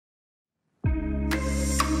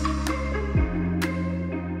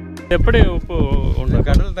எப்படி உப்பு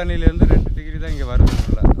கடல் தண்ணியிலேருந்து 2 டிகிரி தான் இங்கே வருது.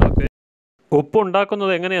 ഓക്കെ. ഉപ്പ്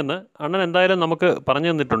ഉണ്ടാക്കുന്നത് എങ്ങനെയെന്ന് അണ്ണൻ എന്തായാലും നമുക്ക് പറഞ്ഞു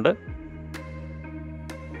തന്നിട്ടുണ്ട്.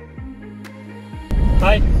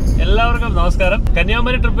 ഹായ്, എല്ലാവർക്കും നമസ്കാരം.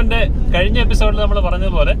 കന്യാകുമാരി ട്രിപ്പിന്റെ കഴിഞ്ഞ എപ്പിസോഡിൽ നമ്മൾ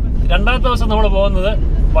പറഞ്ഞതുപോലെ രണ്ടാമത്തെ ദിവസം നമ്മൾ പോകുന്നത്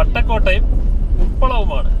വട്ടക്കോട്ടയും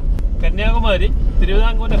ഉപ്പളവുമാണ്. കന്യാകുമാരി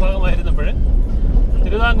തിരുവിതാംകൂറിന്റെ ഭാഗമായിരുന്നപ്പോൾ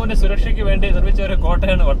തിരുവിതാംകൂറിന്റെ സുരക്ഷയ്ക്ക് വേണ്ടി നിർമ്മിച്ച ഒരു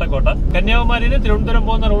കോട്ടയാണ് വട്ടക്കോട്ട. കന്യാകുമാരിയിൽ തിരുവനന്തപുരം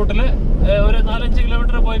പോകുന്ന റൂട്ടിൽ ഒരു 4-5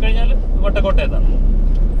 കിലോമീറ്റർ പോയി കഴിഞ്ഞാൽ വട്ടക്കോട്ട എത്താം.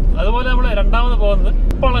 അതുപോലെ നമ്മൾ രണ്ടാമത് പോകുന്നത്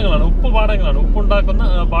ഉപ്പളങ്ങളാണ്, ഉപ്പ് പാടങ്ങളാണ്, ഉപ്പുണ്ടാക്കുന്ന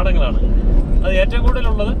പാടങ്ങളാണ്. അത് ഏറ്റവും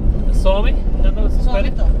കൂടുതലുള്ളത്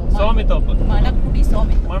സ്വാമിത്തോപ്പ്,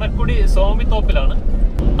 മണക്കുടി സ്വാമിത്തോപ്പിലാണ്.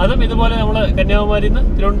 അതും ഇതുപോലെ നമ്മൾ കന്യാകുമാരിയിൽ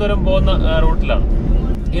നിന്ന് തിരുവനന്തപുരം പോകുന്ന റൂട്ടിലാണ്.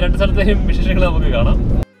 ഈ രണ്ട് സ്ഥലത്തെയും വിശേഷങ്ങൾ നമുക്ക് കാണാം.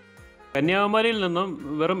 കന്യാകുമാരിയിൽ നിന്നും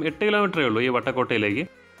വെറും 8 കിലോമീറ്ററേ ഉള്ളൂ ഈ വട്ടക്കോട്ടയിലേക്ക്.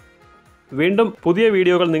 വീണ്ടും പുതിയ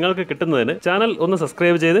വീഡിയോകൾ നിങ്ങൾക്ക് കിട്ടുന്നതിന് ചാനൽ ഒന്ന്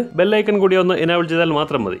സബ്സ്ക്രൈബ് ചെയ്ത് ബെല്ലൈക്കൺ കൂടി ഒന്ന് എനേബിൾ ചെയ്താൽ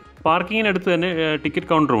മാത്രം മതി. പാർക്കിങ്ങിനടുത്ത് തന്നെ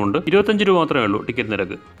ടിക്കറ്റ് കൗണ്ടറും ഉണ്ട്. 25 രൂപ മാത്രമേ ഉള്ളൂ ടിക്കറ്റ്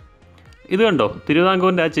നിരക്ക്. ഇത് കണ്ടോ,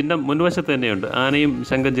 തിരുവിതാംകൂറിൻ്റെ ആ ചിഹ്നം മുൻവശത്ത് തന്നെയുണ്ട്, ആനയും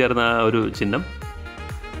ശംഖും ചേർന്ന ആ ഒരു ചിഹ്നം.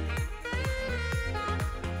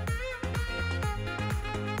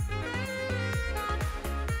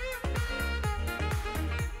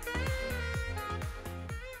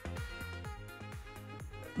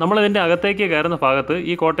 നമ്മളിതിൻ്റെ അകത്തേക്ക് കയറുന്ന ഭാഗത്ത്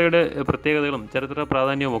ഈ കോട്ടയുടെ പ്രത്യേകതകളും ചരിത്ര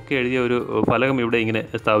പ്രാധാന്യവും ഒക്കെ എഴുതിയ ഒരു ഫലകം ഇവിടെ ഇങ്ങനെ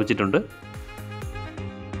സ്ഥാപിച്ചിട്ടുണ്ട്.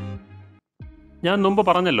 ഞാൻ മുമ്പ്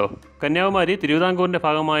പറഞ്ഞല്ലോ, കന്യാകുമാരി തിരുവിതാംകൂറിൻ്റെ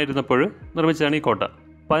ഭാഗമായിരുന്നപ്പോൾ നിർമ്മിച്ചതാണ് ഈ കോട്ട.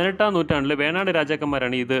 18-ാം നൂറ്റാണ്ടിൽ വേനാട്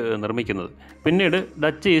രാജാക്കന്മാരാണ് ഇത് നിർമ്മിക്കുന്നത്. പിന്നീട്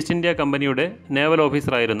ഡച്ച് ഈസ്റ്റ് ഇന്ത്യ കമ്പനിയുടെ നേവൽ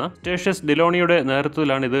ഓഫീസറായിരുന്ന സ്റ്റേഷ്യസ് ഡിലോണിയുടെ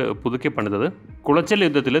നേതൃത്വത്തിലാണ് ഇത് പുതുക്കി പണിതത്. കുളച്ചൽ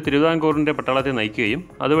യുദ്ധത്തിൽ തിരുവിതാംകൂറിൻ്റെ പട്ടാളത്തെ നയിക്കുകയും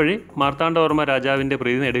അതുവഴി മാർത്താണ്ഡവർമ്മ രാജാവിൻ്റെ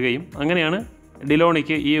പ്രീതി നേടുകയും അങ്ങനെയാണ്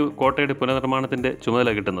ഡിലോണിക്ക് ഈ കോട്ടയുടെ പുനർനിർമ്മാണത്തിൻ്റെ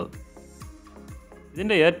ചുമതല കിട്ടുന്നത്.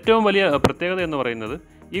 ഇതിൻ്റെ ഏറ്റവും വലിയ പ്രത്യേകത എന്ന് പറയുന്നത്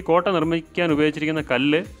ഈ കോട്ട നിർമ്മിക്കാൻ ഉപയോഗിച്ചിരിക്കുന്ന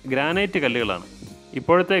കല്ല് ഗ്രാനൈറ്റ് കല്ലുകളാണ്.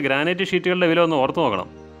 ഇപ്പോഴത്തെ ഗ്രാനൈറ്റ് ഷീറ്റുകളുടെ വില ഒന്ന് ഓർത്തു നോക്കണം.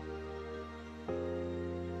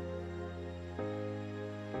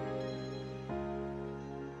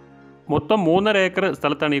 മൊത്തം 3.5 ഏക്കർ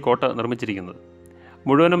സ്ഥലത്താണ് ഈ കോട്ട നിർമ്മിച്ചിരിക്കുന്നത്.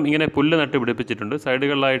 മുഴുവനും ഇങ്ങനെ പുല്ല് നട്ട് പിടിപ്പിച്ചിട്ടുണ്ട്.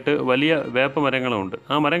 സൈഡുകളിലായിട്ട് വലിയ വേപ്പ മരങ്ങളുമുണ്ട്.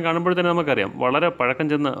 ആ മരം കാണുമ്പോൾ തന്നെ നമുക്കറിയാം വളരെ പഴക്കം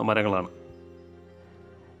ചെന്ന മരങ്ങളാണ്.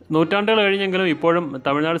 നൂറ്റാണ്ടുകൾ കഴിഞ്ഞെങ്കിലും ഇപ്പോഴും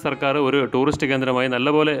തമിഴ്നാട് സർക്കാർ ഒരു ടൂറിസ്റ്റ് കേന്ദ്രമായി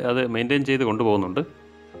നല്ലപോലെ അത് മെയിൻറ്റെയിൻ ചെയ്ത് കൊണ്ടുപോകുന്നുണ്ട്.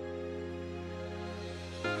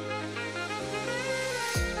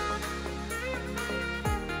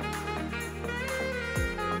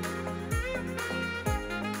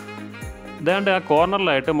 ഇതാണ്ട് ആ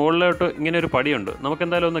കോർണറിലായിട്ട് മുകളിലോട്ട് ഇങ്ങനെ ഒരു പടിയുണ്ട്.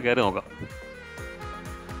 നമുക്കെന്തായാലും ഒന്ന് കയറി നോക്കാം.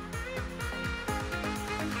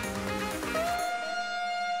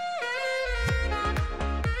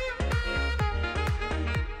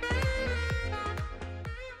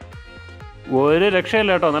 ഒരു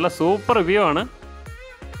രക്ഷയില്ല കേട്ടോ, നല്ല സൂപ്പർ വ്യൂ ആണ്.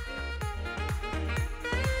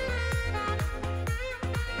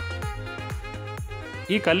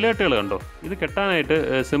 ഈ കല്ലുകെട്ടുകൾ കണ്ടോ, ഇത് കെട്ടാനായിട്ട്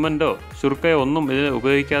സിമൻറ്റോ ശുർക്കയോ ഒന്നും ഇത്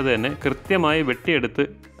ഉപയോഗിക്കാതെ തന്നെ കൃത്യമായി വെട്ടിയെടുത്ത്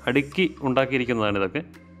അടുക്കി ഉണ്ടാക്കിയിരിക്കുന്നതാണ് ഇതൊക്കെ.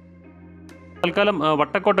 തൽക്കാലം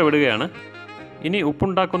വട്ടക്കോട്ട വിടുകയാണ്. ഇനി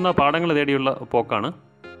ഉപ്പുണ്ടാക്കുന്ന പാടങ്ങൾ തേടിയുള്ള പോക്കാണ്.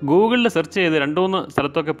 ഗൂഗിളിൽ സെർച്ച് ചെയ്ത് 2-3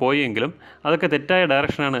 സ്ഥലത്തൊക്കെ പോയെങ്കിലും അതൊക്കെ തെറ്റായ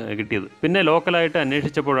ഡയറക്ഷനാണ് കിട്ടിയത്. പിന്നെ ലോക്കലായിട്ട്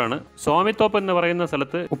അന്വേഷിച്ചപ്പോഴാണ് സ്വാമിത്തോപ്പ് എന്ന് പറയുന്ന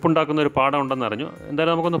സ്ഥലത്ത് ഉപ്പുണ്ടാക്കുന്ന ഒരു പാടം ഉണ്ടെന്ന് അറിഞ്ഞു.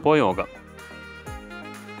 എന്തായാലും നമുക്കൊന്ന് പോയി നോക്കാം.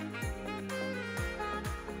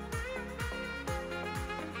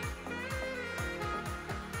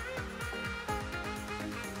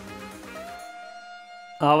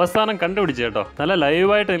 അവസാനം കണ്ടുപിടിച്ചു കേട്ടോ, നല്ല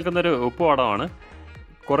ലൈവായിട്ട് നിൽക്കുന്നൊരു ഉപ്പ് പാടമാണ്.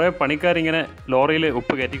 കുറേ പണിക്കാരിങ്ങനെ ലോറിയിൽ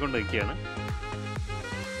ഉപ്പ് കയറ്റിക്കൊണ്ട് നിൽക്കുകയാണ്.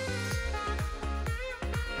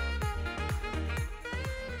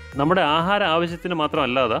 നമ്മുടെ ആഹാര ആവശ്യത്തിന്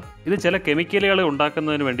മാത്രമല്ലാതെ ഇത് ചില കെമിക്കലുകൾ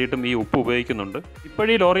ഉണ്ടാക്കുന്നതിന് വേണ്ടിയിട്ടും ഈ ഉപ്പ് ഉപയോഗിക്കുന്നുണ്ട്.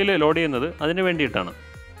 ഇപ്പോഴീ ലോറിയിൽ ലോഡ് ചെയ്യുന്നത് അതിന് വേണ്ടിയിട്ടാണ്.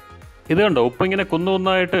 ഇത് കണ്ടോ, ഉപ്പ് ഇങ്ങനെ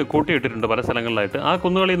കുന്നുകുന്നായിട്ട് കൂട്ടിയിട്ടിട്ടുണ്ട് പല സ്ഥലങ്ങളിലായിട്ട്. ആ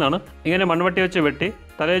കുന്നുകളിൽ നിന്നാണ് ഇങ്ങനെ മൺവെട്ടി വെച്ച് വെട്ടി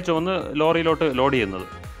തലയിൽ ചുവന്ന് ലോറിയിലോട്ട് ലോഡ് ചെയ്യുന്നത്.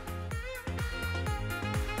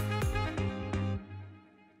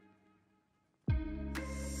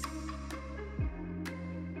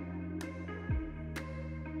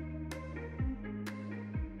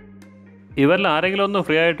 ഇവരിൽ ആരെങ്കിലും ഒന്ന്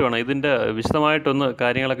ഫ്രീ ആയിട്ട് വേണം ഇതിൻ്റെ വിശദമായിട്ടൊന്ന്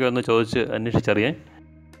കാര്യങ്ങളൊക്കെ ഒന്ന് ചോദിച്ച് അന്വേഷിച്ചറിയാൻ.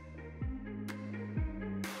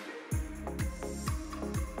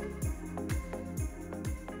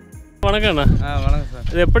 வணக்கம் அண்ணா. வணக்கம் சார்.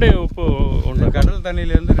 இது எப்படி உப்பு உண்டு? கடல்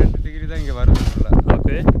தண்ணியிலேருந்து 2 டிகிரி தான் இங்கே வருது.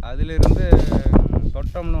 ஓகே. அதிலிருந்து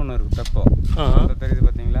தொட்டம்னு ஒன்று இருக்குது, தெப்பம். தெரியுது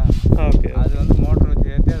பார்த்தீங்களா? ஓகே. அது வந்து மோட்டர் வச்சு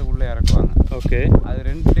ஏற்றி அது உள்ளே இறக்குவாங்க. ஓகே. அது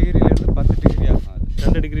 2 டிகிரியிலேருந்து 10 டிகிரி ஆகும். அது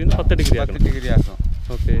 2 டிகிரிலேருந்து 10 டிகிரி 10 டிகிரி ஆகும்.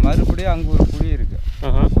 ஓகே. மறுபடியும் அங்கே ஒரு குழி இருக்குது,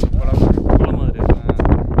 குளம் மாதிரி.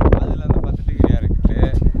 அதில் அந்த 10 டிகிரி இறக்கிட்டு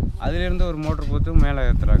அதுலேருந்து ஒரு மோட்டர் போட்டு மேலே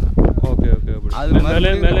ஏற்றுறாங்க. Okay okay. அது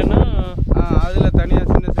மேலேன்னா அதில் தனியாக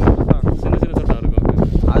சின்ன சின்ன சொட்டாக இருக்கும். ஓகே.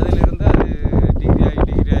 அதிலிருந்து அது டிகிரி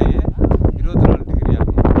ஆகி 24 டிகிரி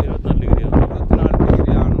ஆகும். 24 டிகிரி ஆகும். 24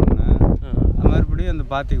 டிகிரி ஆனோடனே மறுபடியும் அந்த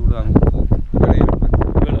பாத்திக்கு விடுவாங்க கடையில்.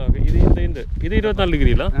 இது 24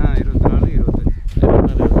 டிகிரிங்களா? 24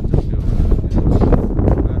 25.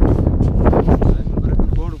 பிறகு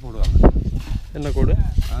கோடு போடுவாங்க. என்ன கோடு?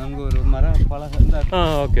 அங்கே ஒரு மரம் பழக இருந்தால்.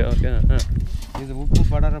 Okay okay. இது உப்பு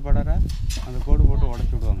படர அந்த கோடு போட்டு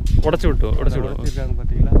உடச்சி வச்சுருக்காங்க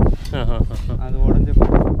பார்த்தீங்களா? அது உடஞ்ச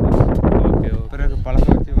ஓகே. பிறகு பழக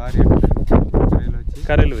வச்சு வாரி எடுத்து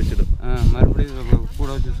கரையில் வச்சிடும். மறுபடியும் கூட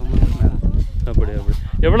வச்சு சுமந்து அப்படி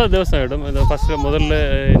எவ்வளோ திவசம் ஆகிடும் இந்த முதல்ல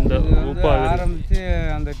இந்த உப்பு ஆரம்பித்து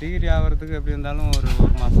அந்த டிகிரி ஆகிறதுக்கு எப்படி இருந்தாலும் ஒரு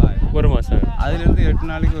மாதம் ஆகிடும். ஒரு மாதம் ஆகிடும். அதுலேருந்து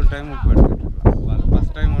 8 நாளைக்கு ஒரு டைம் உப்பு எடுத்துக்கலாம். அது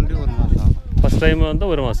ஃபஸ்ட் டைம் வந்து ஒரு மாதம் ஆகும். ஃபஸ்ட் டைம் வந்து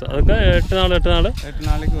ஒரு மாதம். அதுக்கு 8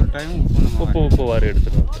 நாளைக்கு ஒரு டைம் உப்பு வாரி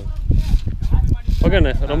எடுத்துடும்.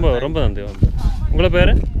 ஓகேண்ணே, ரொம்ப നന്ദി. உங்களை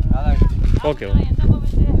പേര്? ഓക്കെ.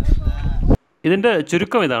 ഇതിൻ്റെ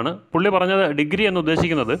ചുരുക്കം ഇതാണ്. പുള്ളി പറഞ്ഞത് ഡിഗ്രി എന്ന്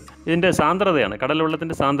ഉദ്ദേശിക്കുന്നത് ഇതിൻ്റെ സാന്ദ്രതയാണ്, കടൽ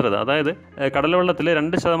വെള്ളത്തിൻ്റെ സാന്ദ്രത. അതായത് കടൽ വെള്ളത്തിൽ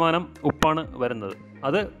 2% ഉപ്പാണ് വരുന്നത്.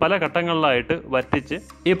 അത് പല ഘട്ടങ്ങളിലായിട്ട് വറ്റിച്ച്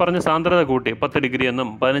ഈ പറഞ്ഞ സാന്ദ്രത കൂട്ടി 10 ഡിഗ്രി എന്നും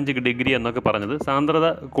 15 ഡിഗ്രി എന്നൊക്കെ പറഞ്ഞത് സാന്ദ്രത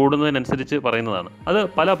കൂടുന്നതിനനുസരിച്ച് പറയുന്നതാണ്. അത്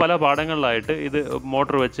പല പാടങ്ങളിലായിട്ട് ഇത്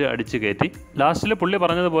മോട്ടോർ വെച്ച് അടിച്ച് കയറ്റി ലാസ്റ്റിൽ പുള്ളി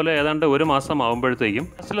പറഞ്ഞതുപോലെ ഏതാണ്ട് ഒരു മാസം ആകുമ്പോഴത്തേക്കും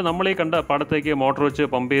ലാസ്റ്റിൽ നമ്മൾ ഈ കണ്ട പാടത്തേക്ക് മോട്ടോർ വെച്ച്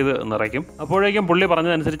പമ്പ് ചെയ്ത് നിറയ്ക്കും. അപ്പോഴേക്കും പുള്ളി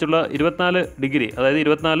പറഞ്ഞതനുസരിച്ചുള്ള 24 ഡിഗ്രി, അതായത്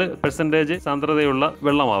 24% സാന്ദ്രതയുള്ള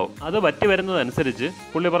വെള്ളമാവും. അത് വറ്റി വരുന്നതനുസരിച്ച്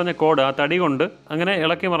പുള്ളി പറഞ്ഞ കോഡ് ആ തടി കൊണ്ട് അങ്ങനെ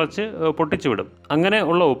ഇളക്കി മറിച്ച് പൊട്ടിച്ചു വിടും. അങ്ങനെ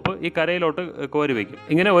ഉള്ള ഉപ്പ് ഈ കരയിലോട്ട് കോരി വയ്ക്കും.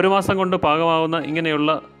 ഇങ്ങനെ ഒരു മാസം കൊണ്ട് പാകമാവുന്ന ഇങ്ങനെയുള്ള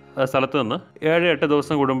സ്ഥലത്ത് നിന്ന് 7-8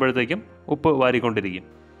 ദിവസം കൂടുമ്പോഴത്തേക്കും ഉപ്പ് വാരിക്കൊണ്ടിരിക്കും.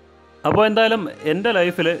 അപ്പോൾ എന്തായാലും എൻ്റെ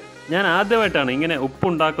ലൈഫിൽ ഞാൻ ആദ്യമായിട്ടാണ് ഇങ്ങനെ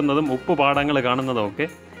ഉപ്പുണ്ടാക്കുന്നതും ഉപ്പ് പാടങ്ങൾ കാണുന്നതും ഒക്കെ.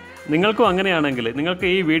 നിങ്ങൾക്കും അങ്ങനെയാണെങ്കിൽ, നിങ്ങൾക്ക്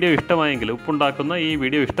ഈ വീഡിയോ ഇഷ്ടമായെങ്കിൽ, ഉപ്പുണ്ടാക്കുന്ന ഈ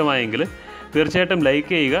വീഡിയോ ഇഷ്ടമായെങ്കിൽ തീർച്ചയായിട്ടും ലൈക്ക്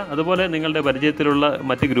ചെയ്യുക. അതുപോലെ നിങ്ങളുടെ പരിചയത്തിലുള്ള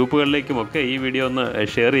മറ്റ് ഗ്രൂപ്പുകളിലേക്കുമൊക്കെ ഈ വീഡിയോ ഒന്ന്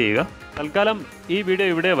ഷെയർ ചെയ്യുക. തൽക്കാലം ഈ വീഡിയോ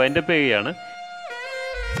ഇവിടെ വൈൻഡപ്പ് ചെയ്യുകയാണ്.